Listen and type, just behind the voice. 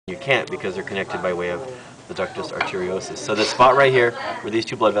can't because they're connected by way of the ductus arteriosus. So the spot right here where these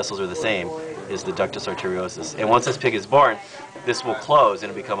two blood vessels are the same is the ductus arteriosus. And once this pig is born, this will close and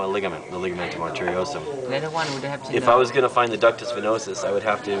it'll become a ligament, the ligamentum arteriosum. If I was going to find the ductus venosus, I would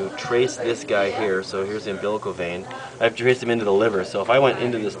have to trace this guy here. So here's the umbilical vein. I have to trace him into the liver. So if I went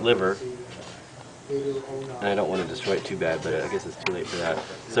into this liver, and I don't want to destroy it too bad, but I guess it's too late for that.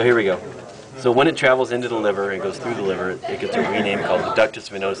 So here we go. So when it travels into the liver and goes through the liver, it gets a rename called the ductus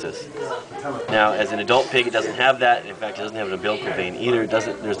venosus. Now, as an adult pig, it doesn't have that. In fact, it doesn't have an umbilical vein either.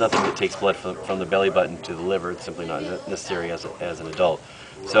 There's nothing that takes blood from the belly button to the liver. It's simply not necessary as an adult.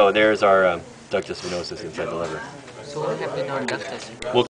 So there's our ductus venosus inside the liver. So we have to know ductus.